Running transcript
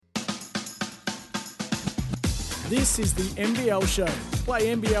This is the NBL Show.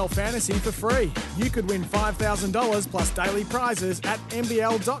 Play NBL Fantasy for free. You could win $5,000 plus daily prizes at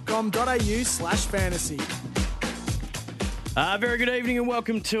nbl.com.au/fantasy. Very good evening and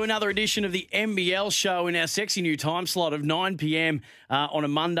welcome to another edition of the NBL Show in our sexy new time slot of 9 p.m. On a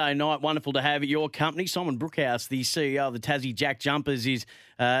Monday night. Wonderful to have your company. Simon Brookhouse, the CEO of the Tassie JackJumpers, is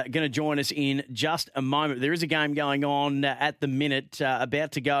going to join us in just a moment. There is a game going on at the minute,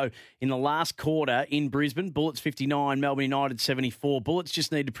 about to go in the last quarter in Brisbane. Bullets 59, Melbourne United 74. Bullets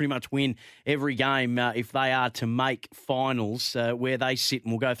just need to pretty much win every game if they are to make finals where they sit,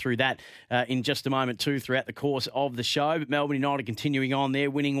 and we'll go through that in just a moment too throughout the course of the show. But Melbourne United continuing on their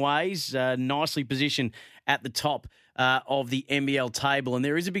winning ways, nicely positioned at the top of the NBL table. And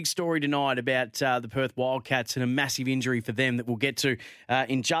there is a big story tonight about the Perth Wildcats and a massive injury for them that we'll get to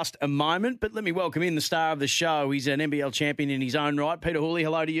in just a moment. But let me welcome in the star of the show. He's an NBL champion in his own right. Peter Hooley,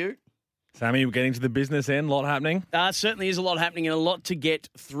 hello to you. Sammy, we're getting to the business end. A lot happening. Certainly is a lot happening and a lot to get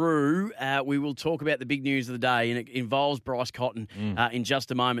through. We will talk about the big news of the day, and it involves Bryce Cotton in just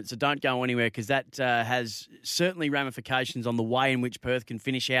a moment. So don't go anywhere, because that has certainly ramifications on the way in which Perth can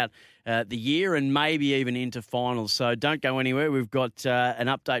finish out the year and maybe even into finals. So don't go anywhere. We've got an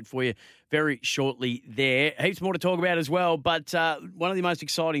update for you very shortly there. Heaps more to talk about as well. But one of the most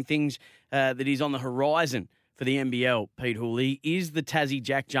exciting things that is on the horizon for the NBL, Pete Hooley, is the Tassie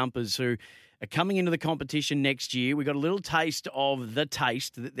JackJumpers, who are coming into the competition next year. We got a little taste of the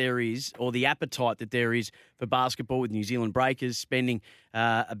taste that there is, or the appetite that there is for basketball, with New Zealand Breakers spending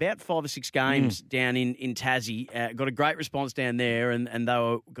about 5 or 6 games down in Tassie. Got a great response down there, and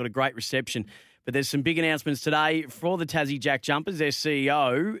they got a great reception. But there's some big announcements today for the Tassie JackJumpers. Their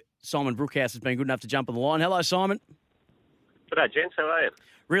CEO, Simon Brookhouse, has been good enough to jump on the line. Hello, Simon. G'day, gents. How are you?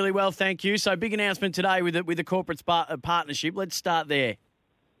 Really well, thank you. So big announcement today with the corporate partnership. Let's start there.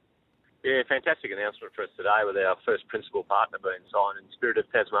 Yeah, fantastic announcement for us today with our first principal partner being signed in Spirit of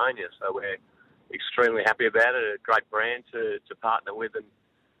Tasmania. So we're extremely happy about it. A great brand to partner with, and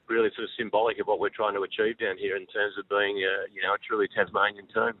really sort of symbolic of what we're trying to achieve down here in terms of being a truly Tasmanian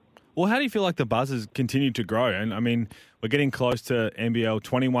team. Well, how do you feel like the buzz has continued to grow? And, I mean, we're getting close to NBL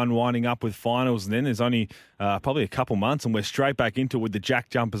 21 winding up with finals, and then there's only probably a couple months, and we're straight back into it with the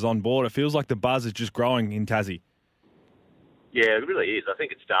JackJumpers on board. It feels like the buzz is just growing in Tassie. Yeah, it really is. I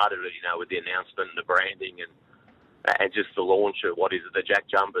think it started, with the announcement and the branding and just the launch of what is the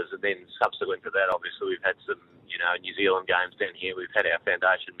JackJumpers. And then subsequent to that, obviously, we've had some, New Zealand games down here. We've had our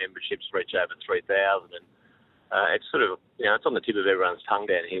foundation memberships reach over 3,000, and it's sort of, it's on the tip of everyone's tongue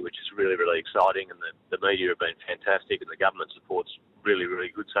down here, which is really, really exciting. And the media have been fantastic, and the government support's really, really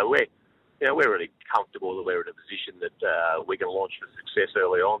good. So we're really comfortable that we're in a position that we can launch for success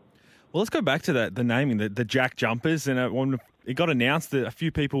early on. Well, let's go back to the naming, the JackJumpers. And when it got announced, that a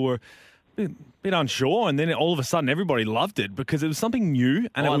few people were a bit unsure, and then all of a sudden everybody loved it because it was something new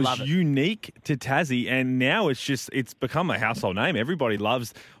and it was unique to Tassie, and now it's become a household name. Everybody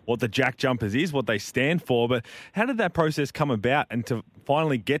loves what the JackJumpers is, what they stand for. But how did that process come about and to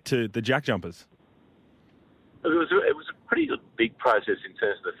finally get to the JackJumpers? It was a pretty big process in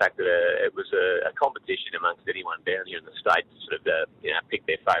terms of the fact that it was a competition amongst anyone down here in the state to sort of pick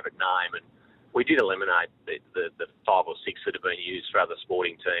their favourite name, and we did eliminate the 5 or 6 that have been used for other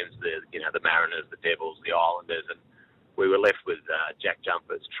sporting teams, the Mariners, the Devils, the Islanders, and we were left with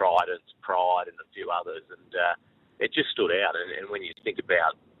JackJumpers, Tridents, Pride, and a few others, and it just stood out. And when you think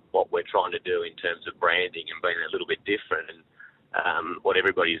about what we're trying to do in terms of branding and being a little bit different, and what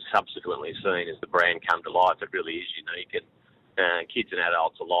everybody's subsequently seen as the brand come to life, it really is unique, and kids and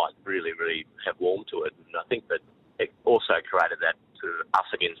adults alike really, really have warmed to it. And I think that it also created that sort of us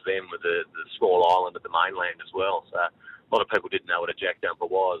against them with the small island at the mainland as well. So a lot of people didn't know what a JackJumper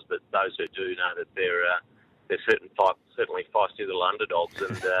was, but those who do know that they're certainly feisty little underdogs,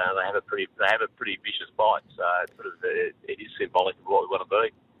 and they have a pretty vicious bite. So it is symbolic of what we want to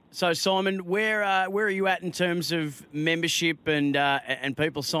be. So, Simon, where are you at in terms of membership and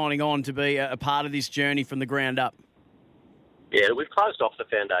people signing on to be a part of this journey from the ground up? Yeah, we've closed off the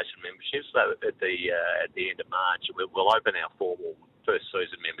foundation memberships at the end of March. We'll open our formal first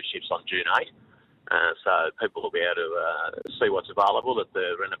season memberships on June 8. So people will be able to see what's available at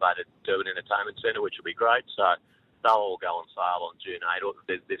the renovated Durban Entertainment Centre, which will be great. So they'll all go on sale on June 8.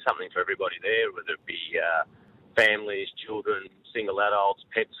 There's something for everybody there, whether it be families, children, single adults,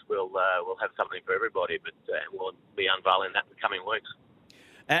 pets. We'll have something for everybody, but we'll be unveiling that in the coming weeks.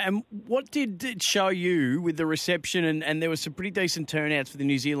 And what did it show you with the reception? And there was some pretty decent turnouts for the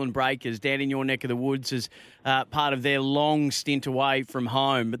New Zealand Breakers down in your neck of the woods as part of their long stint away from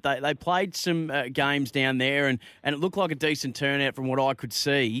home. But they played some games down there, and it looked like a decent turnout from what I could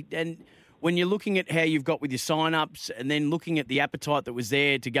see. And when you're looking at how you've got with your sign-ups and then looking at the appetite that was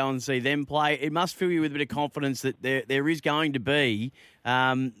there to go and see them play, it must fill you with a bit of confidence that there is going to be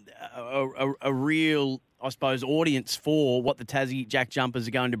a real, I suppose, audience for what the Tassie JackJumpers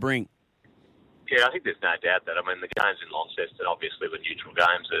are going to bring. Yeah, I think there's no doubt that. I mean, the games in Launceston obviously were neutral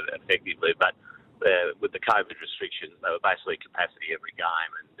games effectively, but with the COVID restrictions, they were basically capacity every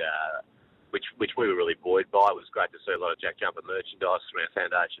game, and which we were really buoyed by. It was great to see a lot of JackJumper merchandise from our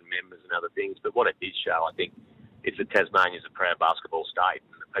foundation members and other things. But what it did show, I think, is that Tasmania is a proud basketball state,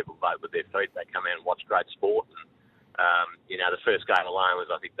 and that people vote with their feet. They come out and watch great sport. And the first game alone was,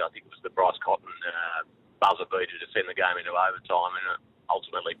 I think it was the Bryce Cotton buzzer beater to send the game into overtime, and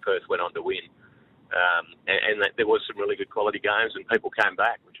ultimately Perth went on to win. And there was some really good quality games, and people came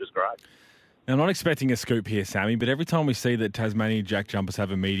back, which was great. Now, I'm not expecting a scoop here, Sammy, but every time we see that Tasmania JackJumpers have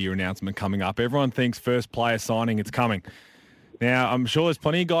a media announcement coming up, everyone thinks first player signing, it's coming. Now, I'm sure there's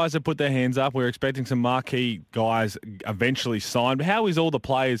plenty of guys that put their hands up. We're expecting some marquee guys eventually signed. But how is all the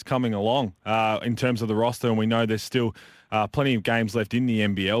players coming along in terms of the roster? And we know there's still plenty of games left in the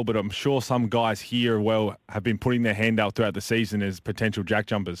NBL, but I'm sure some guys here have been putting their hand up throughout the season as potential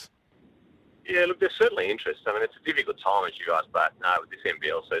JackJumpers. Yeah, look, there's certainly interest. I mean, it's a difficult time, as you guys both know, with this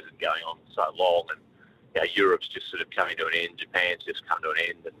NBL season going on so long, and Europe's just sort of coming to an end. Japan's just come to an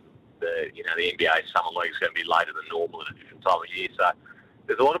end, and the NBA Summer League is going to be later than normal at a different time of year. So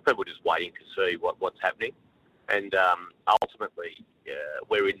there's a lot of people just waiting to see what's happening, and ultimately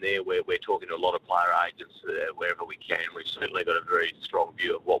we're in there. We're talking to a lot of player agents wherever we can. We've certainly got a very strong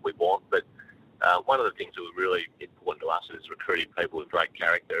view of what we want, but one of the things that was really important to us is recruiting people with great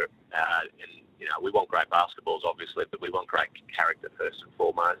character. We want great basketballs, obviously, but we want great character first and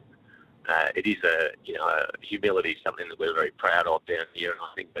foremost. It is humility, something that we're very proud of down here, and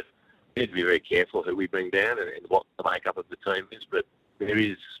I think that we need to be very careful who we bring down and what the makeup of the team is. But there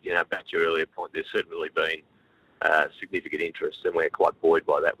is, back to your earlier point, there's certainly been significant interest, and we're quite buoyed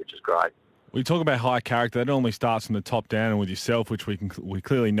by that, which is great. We talk about high character. That normally starts from the top down, and with yourself, which we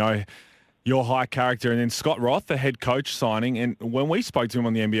clearly know your high character, and then Scott Roth, the head coach, signing. And when we spoke to him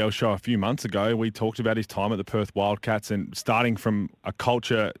on the NBL show a few months ago, we talked about his time at the Perth Wildcats and starting from a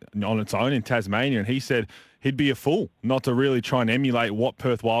culture on its own in Tasmania. And he said he'd be a fool not to really try and emulate what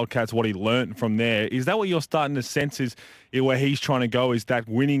Perth Wildcats, what he learnt from there. Is that what you're starting to sense is where he's trying to go, is that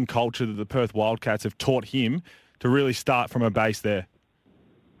winning culture that the Perth Wildcats have taught him to really start from a base there?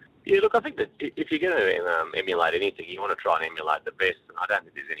 Yeah, look, I think that if you're going to emulate anything, you want to try and emulate the best. And I don't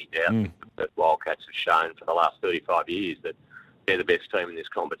think there's any doubt that Wildcats have shown for the last 35 years that they're the best team in this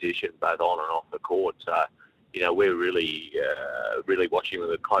competition, both on and off the court. So, we're really watching with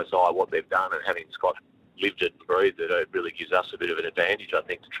a close eye what they've done, and having Scott lived it and breathed it, it really gives us a bit of an advantage, I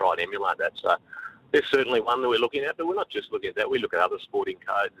think, to try and emulate that. So there's certainly one that we're looking at, but we're not just looking at that. We look at other sporting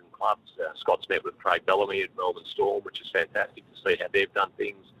codes and clubs. Scott's met with Craig Bellamy at Melbourne Storm, which is fantastic to see how they've done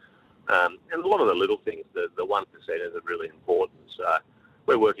things. And a lot of the little things, the 1%ers are really important. So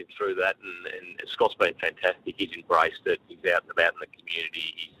we're working through that, and Scott's been fantastic. He's embraced it. He's out and about in the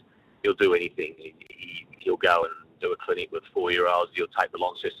community. He'll do anything. He'll go and do a clinic with 4-year-olds. He'll take the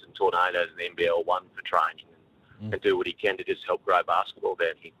Launceston Tornadoes and NBL 1 for training and do what he can to just help grow basketball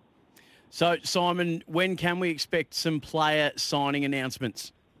down here. So, Simon, when can we expect some player signing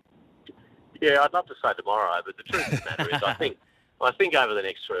announcements? Yeah, I'd love to say tomorrow, but the truth of the matter is I think over the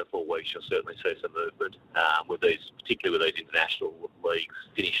next 3 or 4 weeks you'll certainly see some movement particularly with these international leagues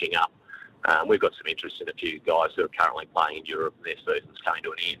finishing up. We've got some interest in a few guys who are currently playing in Europe and their season's coming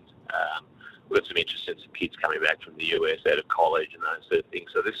to an end. We've got some interest in some kids coming back from the US out of college and those sort of things.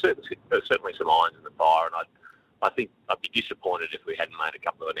 So there's certainly some irons in the fire, and I think I'd be disappointed if we hadn't made a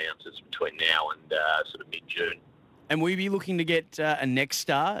couple of announcements between now and sort of mid-June. And will you be looking to get a next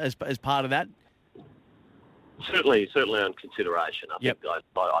star as part of that? Certainly on consideration. I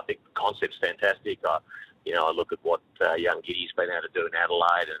think the concept's fantastic. I look at what young Giddy's been able to do in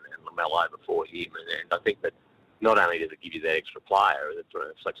Adelaide and LaMelo before him, and I think that not only does it give you that extra player from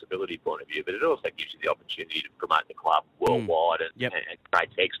a flexibility point of view, but it also gives you the opportunity to promote the club worldwide and create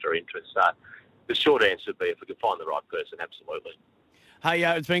extra interest. So the short answer would be, if we can find the right person, absolutely. Hey,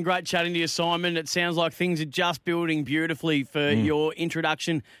 it's been great chatting to you, Simon. It sounds like things are just building beautifully for your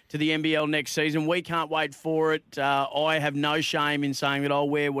introduction to the NBL next season. We can't wait for it. I have no shame in saying that I'll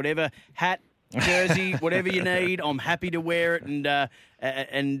wear whatever hat, jersey, whatever you need. I'm happy to wear it and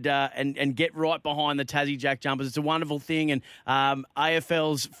get right behind the Tassie JackJumpers. It's a wonderful thing, and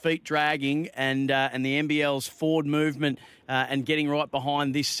AFL's feet dragging and the NBL's forward movement and getting right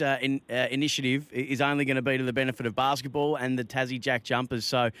behind this initiative is only going to be to the benefit of basketball and the Tassie JackJumpers.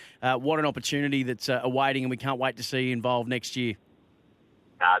 So what an opportunity that's awaiting, and we can't wait to see you involved next year.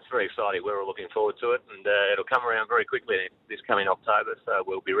 It's very exciting. We're all looking forward to it, and it'll come around very quickly this coming October, so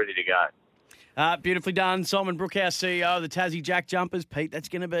we'll be ready to go. Beautifully done. Simon Brookhouse, CEO of the Tassie JackJumpers. Pete, that's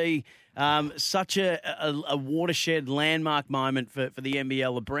going to be such a watershed landmark moment for the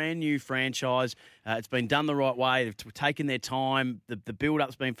NBL, a brand new franchise. It's been done the right way. They've taken their time. The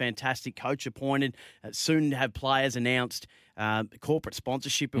build-up's been fantastic. Coach appointed. Soon to have players announced. Corporate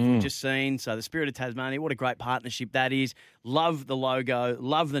sponsorship, we've just seen. So the Spirit of Tasmania, what a great partnership that is. Love the logo.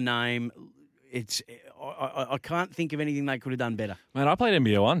 Love the name. I can't think of anything they could have done better. Man, I played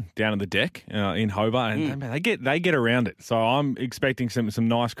NBL 1 down at the deck in Hobart, and man, they get around it. So I'm expecting some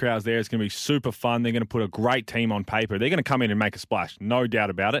nice crowds there. It's going to be super fun. They're going to put a great team on paper. They're going to come in and make a splash, no doubt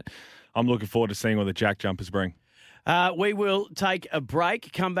about it. I'm looking forward to seeing what the JackJumpers bring. We will take a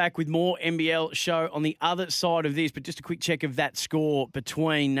break, come back with more NBL show on the other side of this, but just a quick check of that score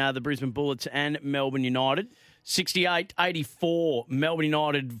between the Brisbane Bullets and Melbourne United. 68-84, Melbourne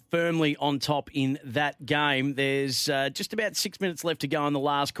United firmly on top in that game. There's just about 6 minutes left to go in the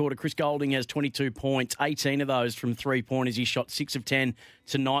last quarter. Chris Goulding has 22 points, 18 of those from three-pointers. He shot 6 of 10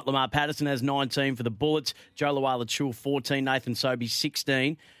 tonight. Lamar Patterson has 19 for the Bullets. Joe Luala-Chul, 14. Nathan Sobey,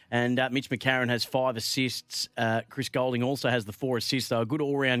 16. And Mitch McCarron has 5 assists. Chris Goulding also has the 4 assists, though. A good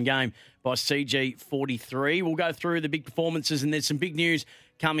all-round game by CG43. We'll go through the big performances, and there's some big news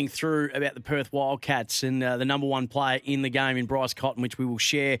coming through about the Perth Wildcats and the number one player in the game in Bryce Cotton, which we will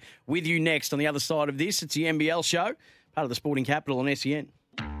share with you next on the other side of this. It's the NBL Show, part of the Sporting Capital on SEN.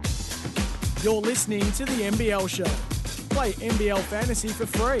 You're listening to the NBL Show. Play NBL Fantasy for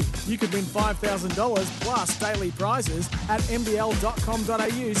free. You could win $5,000 plus daily prizes at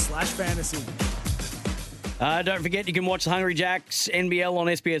nbl.com.au/fantasy. Don't forget, you can watch the Hungry Jacks NBL on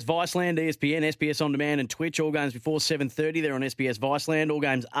SBS Viceland, ESPN, SBS On Demand and Twitch. All games before 7:30, they're on SBS Viceland. All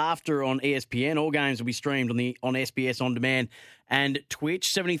games after on ESPN. All games will be streamed on SBS On Demand and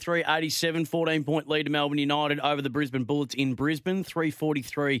Twitch. 73-87, 14-point lead to Melbourne United over the Brisbane Bullets in Brisbane.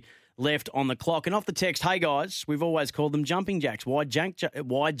 3:43 left on the clock. And off the text, hey guys, we've always called them jumping jacks. Why jack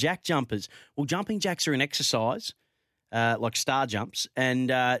jumpers? Well, jumping jacks are an exercise, like star jumps, and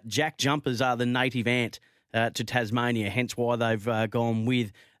jack jumpers are the native ant to Tasmania, hence why they've gone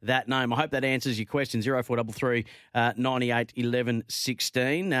with that name. I hope that answers your question. 0433 98 11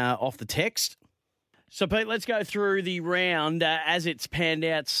 16 off the text. So, Pete, let's go through the round as it's panned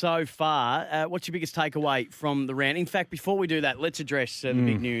out so far. What's your biggest takeaway from the round? In fact, before we do that, let's address the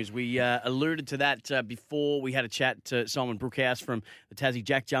big news. We alluded to that before we had a chat to Simon Brookhouse from the Tassie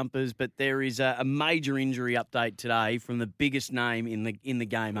JackJumpers, but there is a major injury update today from the biggest name in the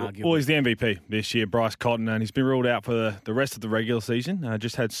game, arguably. Well, he's the MVP this year, Bryce Cotton, and he's been ruled out for the rest of the regular season.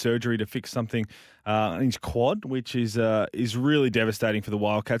 Just had surgery to fix something in his quad, which is really devastating for the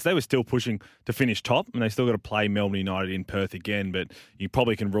Wildcats. They were still pushing to finish top, and they still got to play Melbourne United in Perth again, but you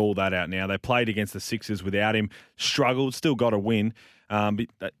probably can rule that out now. They played against the Sixers without him, struggled, still got a win.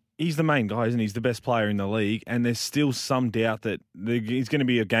 But he's the main guy, isn't he? He's the best player in the league, and there's still some doubt that he's going to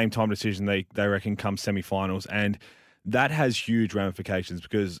be a game-time decision, they reckon, come semi-finals, and that has huge ramifications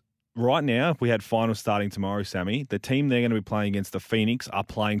because right now, if we had finals starting tomorrow, Sammy, the team they're going to be playing against, the Phoenix, are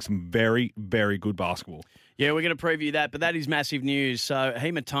playing some very, very good basketball. Yeah, we're going to preview that, but that is massive news. So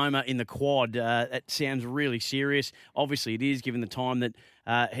hematoma in the quad, that sounds really serious. Obviously it is, given the time that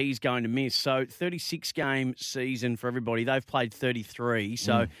he's going to miss. So 36-game season for everybody. They've played 33,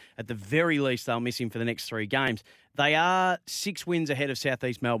 so at the very least they'll miss him for the next 3 games. They are 6 wins ahead of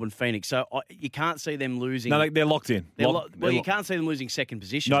Southeast Melbourne Phoenix, so you can't see them losing. No, they're locked in. You can't see them losing second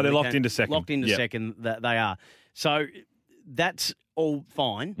position. No, they're locked into second. Locked into second, they are. So that's all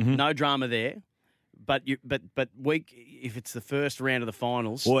fine. No drama there. But if it's the first round of the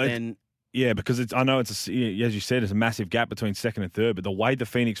finals, then... Yeah, because I know as you said, it's a massive gap between second and third, but the way the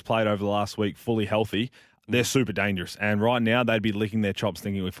Phoenix played over the last week, fully healthy, they're super dangerous. And right now, they'd be licking their chops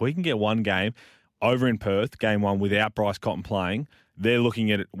thinking, if we can get one game over in Perth, game 1, without Bryce Cotton playing, we're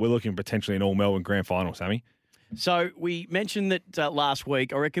looking potentially an all-Melbourne grand final, Sammy. So we mentioned that last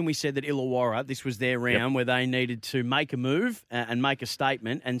week. I reckon we said that Illawarra, this was their round where they needed to make a move and make a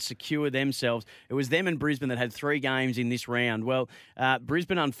statement and secure themselves. It was them and Brisbane that had 3 games in this round. Well,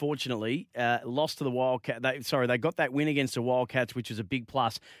 Brisbane, unfortunately, lost to the Wildcats. They got that win against the Wildcats, which was a big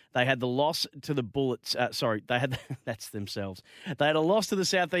plus. They had the loss to the Bullets. That's themselves. They had a loss to the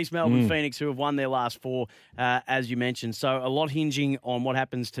Southeast Melbourne Phoenix, who have won their last 4, as you mentioned. So a lot hinging on what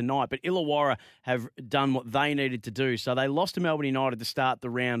happens tonight. But Illawarra have done what they needed to do. So they lost to Melbourne United to start the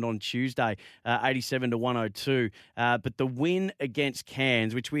round on Tuesday, 87-102. But the win against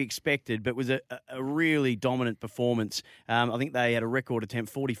Cairns, which we expected, but was a really dominant performance. I think they had a record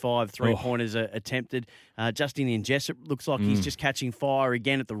attempt, 45 three-pointers attempted. Justinian Jessup looks like he's just catching fire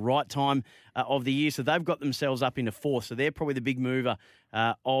again at the right time of the year. So they've got themselves up into fourth. So they're probably the big mover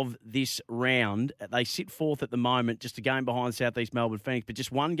of this round. They sit fourth at the moment, just a game behind South East Melbourne Phoenix, but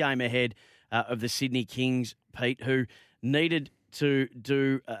just one game ahead of the Sydney Kings, Pete, who needed to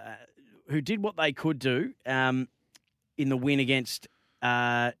do, who did what they could do in the win against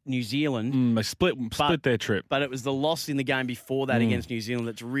New Zealand. They split their trip. But it was the loss in the game before that against New Zealand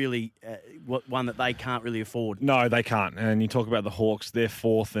that's really one that they can't really afford. No, they can't. And you talk about the Hawks, they're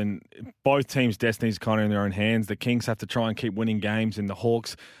fourth, and both teams' destiny's kind of in their own hands. The Kings have to try and keep winning games, and the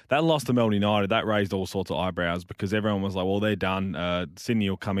Hawks, that loss to Melbourne United, that raised all sorts of eyebrows because everyone was like, well, they're done.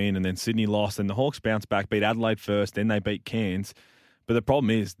 Sydney will come in, and then Sydney lost, and the Hawks bounced back, beat Adelaide first, then they beat Cairns. But the problem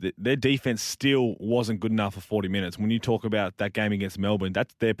is that their defense still wasn't good enough for 40 minutes. When you talk about that game against Melbourne,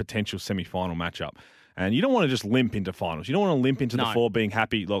 that's their potential semi-final matchup. And you don't want to just limp into finals. You don't want to limp into the four being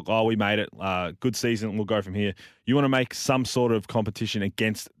happy, look, we made it, good season, we'll go from here. You want to make some sort of competition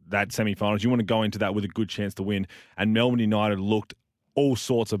against that semi-finals. You want to go into that with a good chance to win. And Melbourne United looked all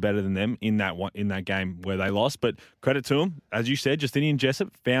sorts of better than them in that game where they lost. But credit to him, as you said, Justinian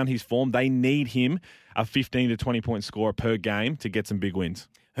Jessup found his form. They need him a 15 to 20 point scorer per game to get some big wins.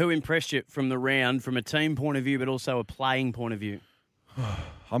 Who impressed you from the round, from a team point of view, but also a playing point of view?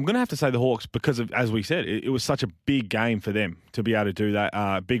 I'm going to have to say the Hawks because of, as we said, it was such a big game for them to be able to do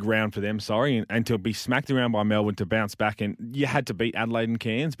that, big round for them, and to be smacked around by Melbourne to bounce back. And you had to beat Adelaide and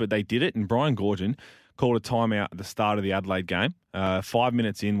Cairns, but they did it. And Brian Goorjian called a timeout at the start of the Adelaide game, 5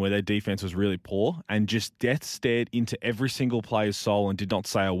 minutes in, where their defense was really poor and just death stared into every single player's soul and did not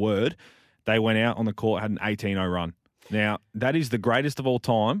say a word. They went out on the court, had an 18-0 run. Now, that is the greatest of all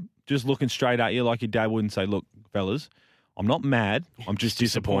time, just looking straight at you like your dad would and say, look, fellas, I'm not mad, I'm just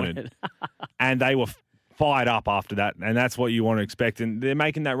disappointed. And they were fired up after that, and that's what you want to expect. And they're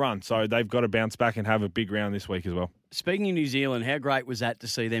making that run, so they've got to bounce back and have a big round this week as well. Speaking of New Zealand, how great was that to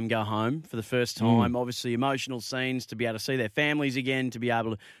see them go home for the first time? Obviously, emotional scenes, to be able to see their families again, to be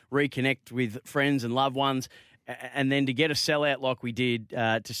able to reconnect with friends and loved ones, and then to get a sellout like we did,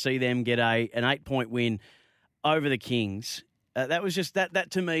 to see them get an 8-point win over the Kings. That was just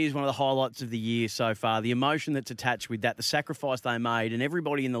that to me is one of the highlights of the year so far. The emotion that's attached with that, the sacrifice they made, and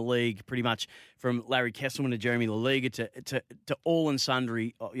everybody in the league, pretty much from Larry Kesselman to Jeremy LaLiga to all and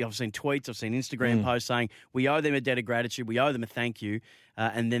sundry. I've seen tweets, I've seen Instagram posts saying we owe them a debt of gratitude, we owe them a thank you,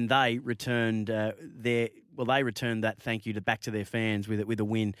 and then they returned that thank you back to their fans with a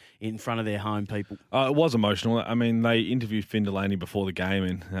win in front of their home people. It was emotional. I mean, they interviewed Finn Delaney before the game,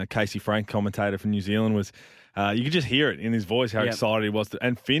 and Casey Frank, commentator from New Zealand, was. You could just hear it in his voice how excited he was.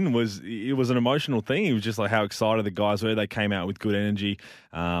 And Finn it was an emotional thing. He was just like how excited the guys were. They came out with good energy.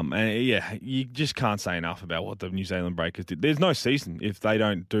 You just can't say enough about what the New Zealand Breakers did. There's no season if they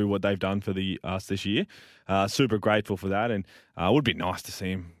don't do what they've done for us this year. Super grateful for that. And it would be nice to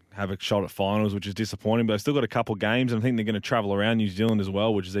see him have a shot at finals, which is disappointing. But they've still got a couple of games, and I think they're going to travel around New Zealand as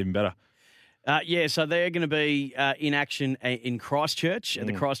well, which is even better. So they're going to be in action in Christchurch at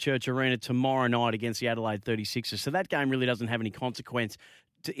the Christchurch Arena tomorrow night against the Adelaide 36ers. So that game really doesn't have any consequence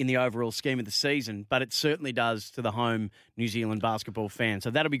in the overall scheme of the season, but it certainly does to the home New Zealand basketball fans. So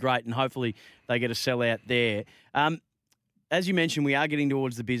that'll be great, and hopefully they get a sellout there. As you mentioned, we are getting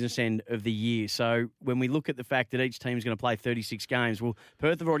towards the business end of the year. So when we look at the fact that each team is going to play 36 games, well,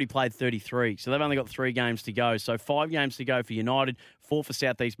 Perth have already played 33. So they've only got 3 games to go. So 5 games to go for United, 4 for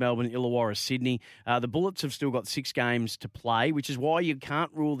South East Melbourne, Illawarra, Sydney. The Bullets have still got 6 games to play, which is why you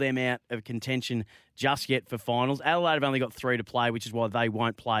can't rule them out of contention just yet for finals. Adelaide have only got 3 to play, which is why they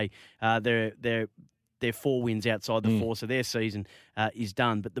won't play. Their 4 wins outside the 4, so their season is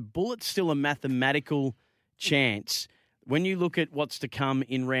done. But the Bullets still a mathematical chance. When you look at what's to come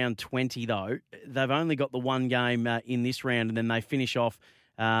in round 20, though, they've only got the 1 game in this round, and then they finish off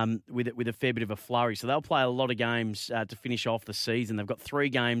with a fair bit of a flurry. So they'll play a lot of games to finish off the season. They've got 3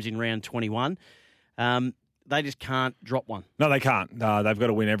 games in round 21. They just can't drop one. No, they can't. They've got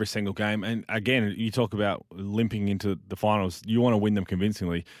to win every single game. And again, you talk about limping into the finals. You want to win them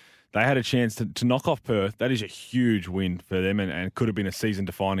convincingly. They had a chance to knock off Perth. That is a huge win for them, and could have been a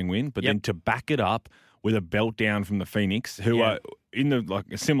season-defining win. But then to back it up with a belt down from the Phoenix, who are in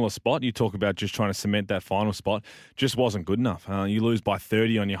a similar spot. You talk about just trying to cement that final spot, just wasn't good enough. You lose by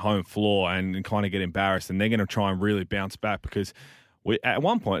 30 on your home floor and kind of get embarrassed, and they're going to try and really bounce back because at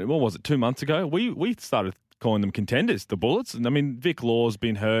one point, what was it, 2 months ago, we started calling them contenders, the Bullets. And I mean, Vic Law's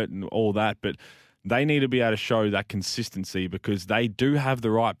been hurt and all that, but They need to be able to show that consistency because they do have the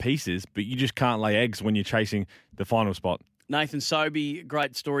right pieces, but you just can't lay eggs when you're chasing the final spot. Nathan Sobey,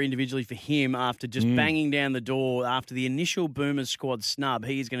 great story individually for him after just banging down the door after the initial Boomers squad snub.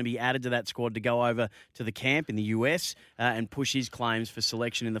 He is going to be added to that squad to go over to the camp in the US and push his claims for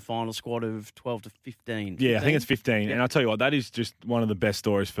selection in the final squad of 12 to 15. Yeah, I think it's 15. Yeah. And I'll tell you what, that is just one of the best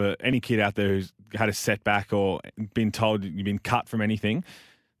stories for any kid out there who's had a setback or been told you've been cut from anything.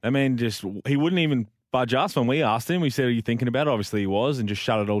 That man he wouldn't even budge us when we asked him. We said, are you thinking about it? Obviously he was, and just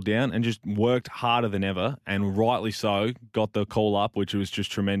shut it all down and just worked harder than ever, and rightly so, got the call up, which was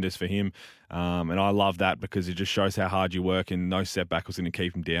just tremendous for him. And I love that because it just shows how hard you work, and no setback was going to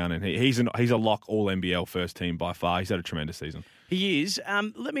keep him down. And he's a lock all NBL first team by far. He's had a tremendous season. He is.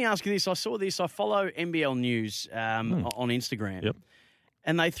 Let me ask you this. I saw this. I follow NBL News on Instagram. Yep.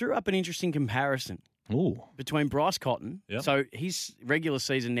 And they threw up an interesting comparison between Bryce Cotton. Yep. So his regular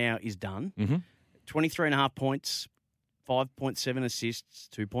season now is done. Mm-hmm. 23.5 points, 5.7 assists,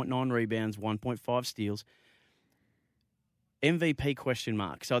 2.9 rebounds, 1.5 steals. MVP question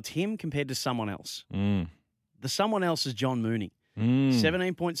mark. So it's him compared to someone else. The someone else is John Mooney.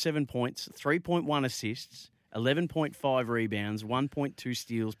 17.7 points, 3.1 assists, 11.5 rebounds, 1.2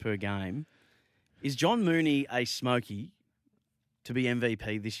 steals per game. Is John Mooney a smoky to be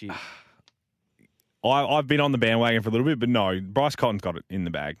MVP this year? I've been on the bandwagon for a little bit, but no, Bryce Cotton's got it in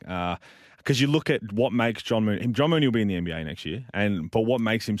the bag. Because you look at what makes John Mooney will be in the NBA next year, but what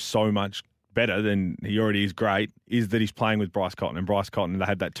makes him so much better than he already is great is that he's playing with Bryce Cotton, and Bryce Cotton, they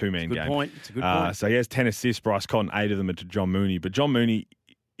had that two-man game. It's a good point. So he has 10 assists, Bryce Cotton, 8 of them are to John Mooney. But John Mooney,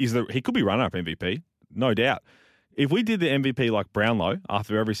 he could be runner-up MVP, no doubt. If we did the MVP like Brownlow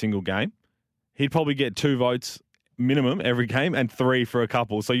after every single game, he'd probably get 2 votes minimum every game and 3 for a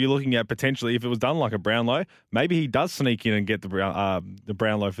couple. So you're looking at potentially, if it was done like a Brownlow, maybe he does sneak in and get the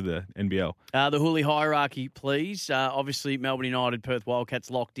Brownlow for the NBL. The Hooley hierarchy, please. Obviously, Melbourne United, Perth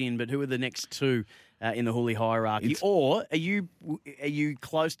Wildcats locked in, but who are the next 2 in the Hooley hierarchy? Or are you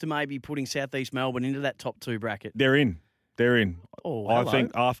close to maybe putting Southeast Melbourne into that top 2 bracket? They're in. Oh, I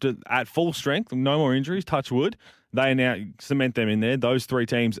think at full strength, no more injuries, touch wood, they now cement them in there. Those 3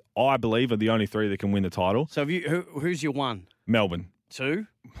 teams, I believe, are the only 3 that can win the title. So who's your 1? Melbourne. 2?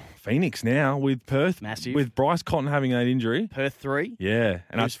 Phoenix now with Perth. Massive. With Bryce Cotton having that injury. Perth 3? Yeah.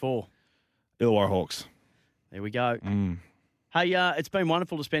 And who's 4? Illawarra Hawks. There we go. Hey, it's been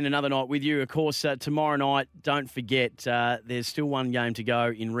wonderful to spend another night with you. Of course, tomorrow night, don't forget, there's still one game to go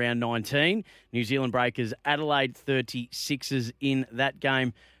in round 19. New Zealand Breakers, Adelaide 36ers in that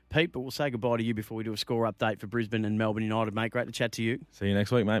game. Pete, but we'll say goodbye to you before we do a score update for Brisbane and Melbourne United, mate. Great to chat to you. See you next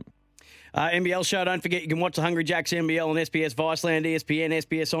week, mate. NBL Show, don't forget you can watch the Hungry Jacks NBL on SBS Viceland, ESPN,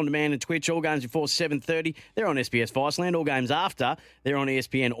 SBS On Demand and Twitch. All games before 7:30. They're on SBS Viceland. All games after, they're on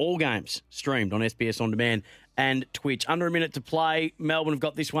ESPN. All games streamed on SBS On Demand and Twitch. Under a minute to play. Melbourne have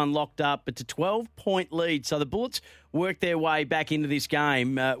got this one locked up. It's a 12-point lead. So the Bullets worked their way back into this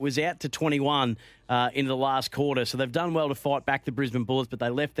game. Was out to 21 into the last quarter. So they've done well to fight back the Brisbane Bullets, but they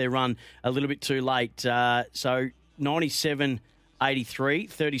left their run a little bit too late. So 97-83,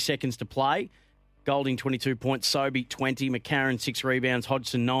 30 seconds to play. Golding 22 points, Sobey 20, McCarron 6 rebounds,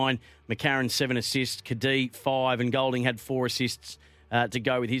 Hodgson 9, McCarron 7 assists, Kadee 5, and Golding had 4 assists to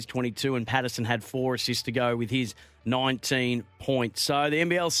go with his 22, and Patterson had 4 assists to go with his 19 points. So the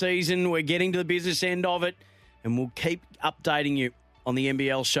NBL season, we're getting to the business end of it, and we'll keep updating you on the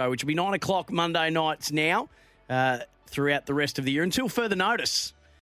NBL show, which will be 9 o'clock Monday nights now throughout the rest of the year until further notice.